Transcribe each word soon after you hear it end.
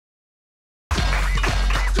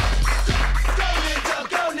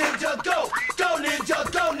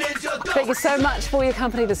Thank you so much for your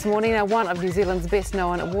company this morning. Now, one of New Zealand's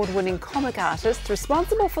best-known award-winning comic artists,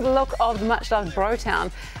 responsible for the look of the much-loved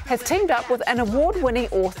Brotown, has teamed up with an award-winning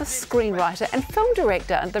author, screenwriter and film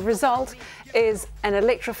director. And the result is an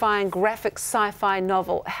electrifying graphic sci-fi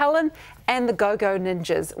novel, Helen and the Go-Go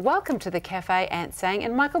Ninjas. Welcome to the Cafe, Ant Sang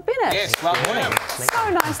and Michael Bennett. Yes, welcome. So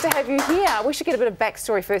nice to have you here. We should get a bit of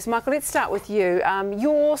backstory first. Michael, let's start with you.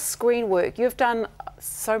 Your screen work, you've done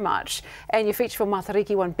so much, and your feature film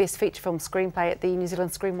Matariki won Best Feature Film Screenplay at the New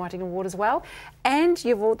Zealand Screenwriting Award as well. And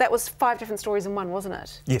that was 5 different stories in one, wasn't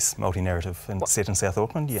it? Yes, multi-narrative and set in South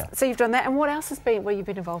Auckland, yeah. So you've done that, and what else where you've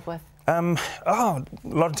been involved with? A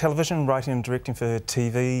lot of television, writing and directing for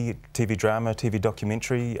TV, TV drama, TV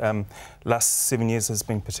documentary. Last 7 years has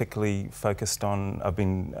been particularly focused on, I've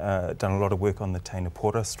been done a lot of work on the Taina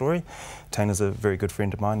Porter story. Taina's a very good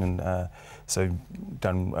friend of mine, and so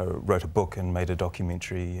wrote a book and made a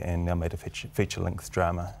documentary, and now made a feature-length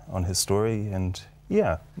drama on his story, and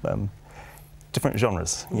yeah. Different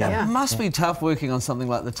genres. Yeah. It must be tough working on something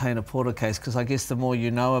like the Taina Porter case, because I guess the more you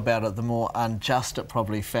know about it, the more unjust it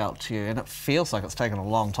probably felt to you, and it feels like it's taken a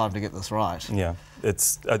long time to get this right. Yeah,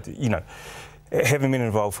 it's, you know, having been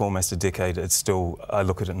involved for almost a decade, it's still, I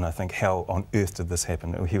look at it and I think, how on earth did this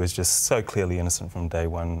happen? He was just so clearly innocent from day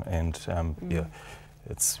one, and yeah.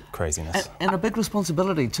 It's craziness. And a big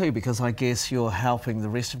responsibility too, because I guess you're helping the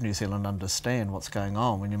rest of New Zealand understand what's going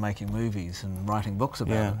on when you're making movies and writing books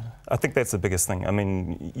about it. I think that's the biggest thing. I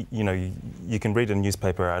mean, you know, you can read a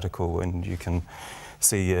newspaper article and you can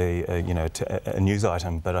see a news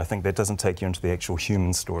item, but I think that doesn't take you into the actual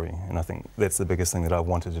human story. And I think that's the biggest thing that I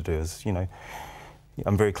wanted to do is, you know,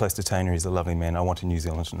 I'm very close to Taina, he's a lovely man. I wanted New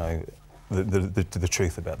Zealand to know the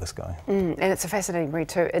truth about this guy. And it's a fascinating read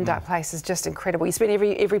too. In Dark Places, just incredible. You spend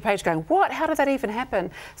every page going, what? How did that even happen?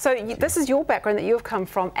 So this is your background that you've come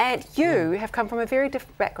from, and you have come from a very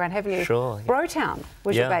different background, haven't you? Sure. Brotown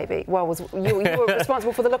was your baby. Well, you were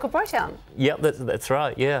responsible for the look of Brotown. Yep, that's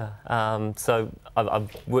right. Yeah. So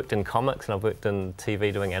I've worked in comics and I've worked in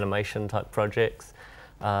TV doing animation type projects.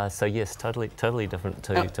 So yes, totally different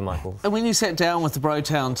to Michael's. And when you sat down with the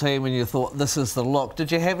Brotown team and you thought this is the look,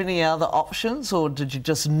 did you have any other options, or did you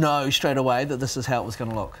just know straight away that this is how it was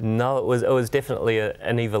going to look? No, it was definitely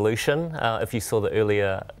an evolution. If you saw the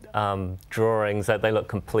earlier drawings, they look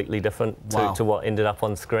completely different to what ended up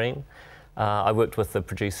on screen. I worked with the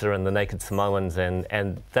producer and the Naked Samoans,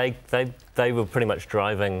 and they were pretty much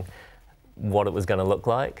driving what it was going to look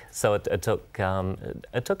like. So it took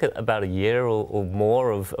about a year or more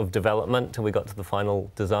of development till we got to the final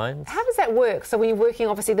designs. How does that work? So when you're working,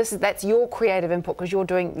 obviously that's your creative input because you're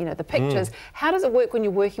doing the pictures. How does it work when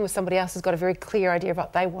you're working with somebody else who's got a very clear idea of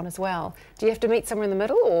what they want as well? Do you have to meet somewhere in the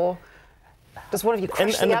middle, or does one of you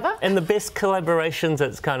crush the other? In the best collaborations,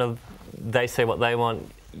 it's kind of they say what they want,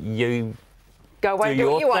 you go away, do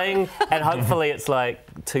your thing, and hopefully it's like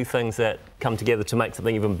two things that come together to make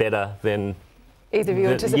something even better than either of you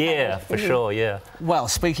anticipated. Yeah, for sure, yeah. Well,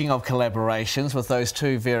 speaking of collaborations with those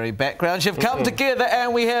two very backgrounds, you've come together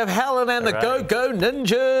and we have Helen and the Go-Go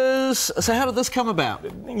Ninjas. So how did this come about?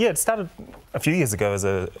 Yeah, it started a few years ago as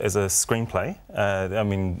a screenplay. I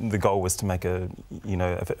mean, the goal was to make a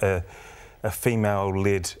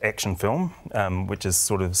female-led action film, which is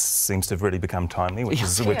seems to have really become timely, which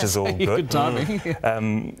is all good. Good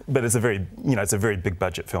timing. But it's a very big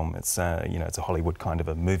budget film. It's it's a Hollywood kind of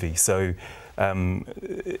a movie. So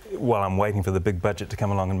while I'm waiting for the big budget to come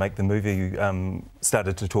along and make the movie,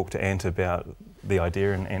 started to talk to Ant about the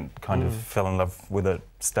idea, and kind of fell in love with it,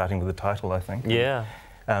 starting with the title, I think. Yeah.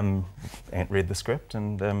 Ant read the script,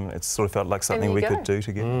 and it sort of felt like something we could do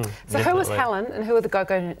together. So who was Helen, and who are the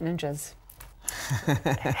Go-Go Ninjas?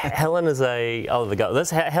 Helen is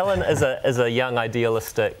Helen is a young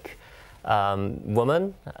idealistic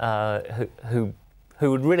woman who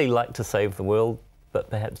would really like to save the world, but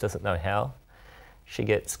perhaps doesn't know how. She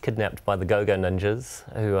gets kidnapped by the Go-Go Ninjas,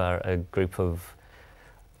 who are a group of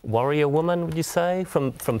warrior women, would you say,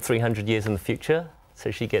 from 300 years in the future.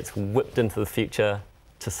 So she gets whipped into the future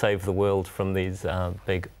to save the world from these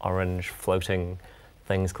big orange floating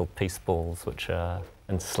things called peace balls, which are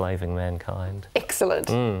enslaving mankind. Excellent.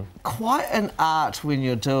 Quite an art when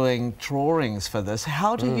you're doing drawings for this.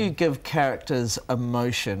 How do you give characters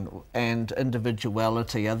emotion and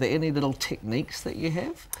individuality? Are there any little techniques that you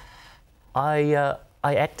have?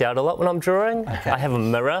 I act out a lot when I'm drawing. I have a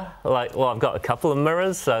mirror, I've got a couple of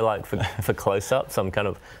mirrors, so for close-ups, I'm kind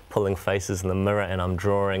of pulling faces in the mirror and I'm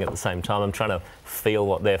drawing at the same time. I'm trying to feel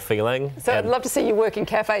what they're feeling. So I'd love to see you work in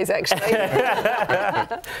cafes, actually.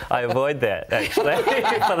 I avoid that, actually,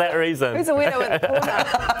 for that reason. Who's a weirdo in the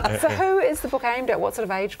corner? So who is the book aimed at? What sort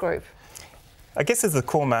of age group? I guess there's the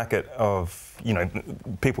core market of, you know,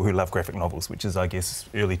 people who love graphic novels, which is, I guess,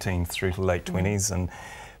 early teens through to late 20s.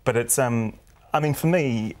 But it's, I mean, for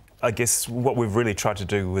me, I guess what we've really tried to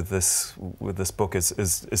do with this book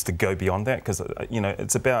is to go beyond that, because, you know,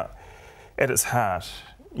 it's about, at its heart,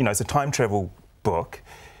 you know, it's a time travel book,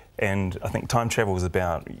 and I think time travel is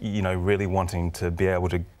about, you know, really wanting to be able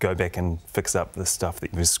to go back and fix up the stuff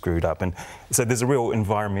that you've screwed up. And so there's a real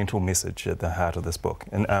environmental message at the heart of this book.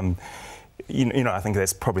 And you know, I think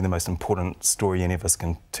that's probably the most important story any of us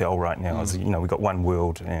can tell right now. Is, you know, we've got one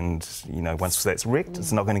world, and, you know, once that's wrecked,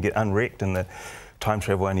 it's not going to get unwrecked, and the time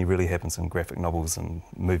travel only really happens in graphic novels and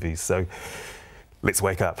movies. So let's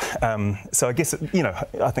wake up. So I guess, you know,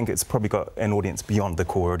 I think it's probably got an audience beyond the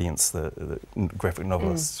core audience that graphic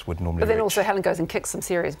novelists would normally But then reach. also Helen goes and kicks some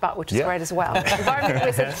serious butt, which is great as well. Environmental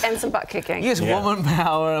message and some butt kicking. Yes, woman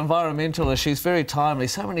power, environmental issues, very timely.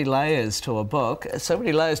 So many layers to a book, so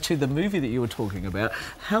many layers to the movie that you were talking about.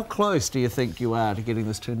 How close do you think you are to getting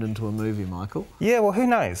this turned into a movie, Michael? Yeah, well, who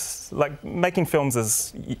knows? Like, making films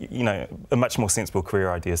is, you know, a much more sensible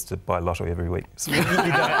career idea is to buy lotto every week. So you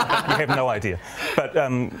have no idea.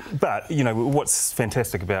 But you know, what's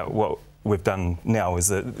fantastic about what we've done now is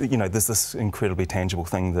that, you know, there's this incredibly tangible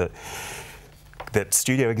thing that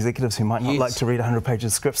studio executives who might not like to read 100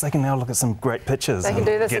 pages of scripts, they can now look at some great pictures. They can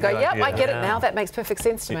do this and go, yep, idea. I get it now. That makes perfect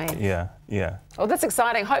sense to me. Yeah, yeah. Well, that's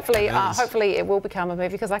exciting. Hopefully, hopefully it will become a movie,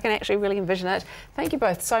 because I can actually really envision it. Thank you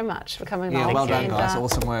both so much for coming along. Well done, guys.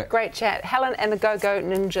 Awesome work. Great chat. Helen and the Go-Go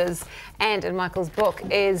Ninjas, and in Michael's book,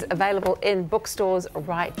 is available in bookstores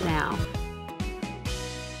right now.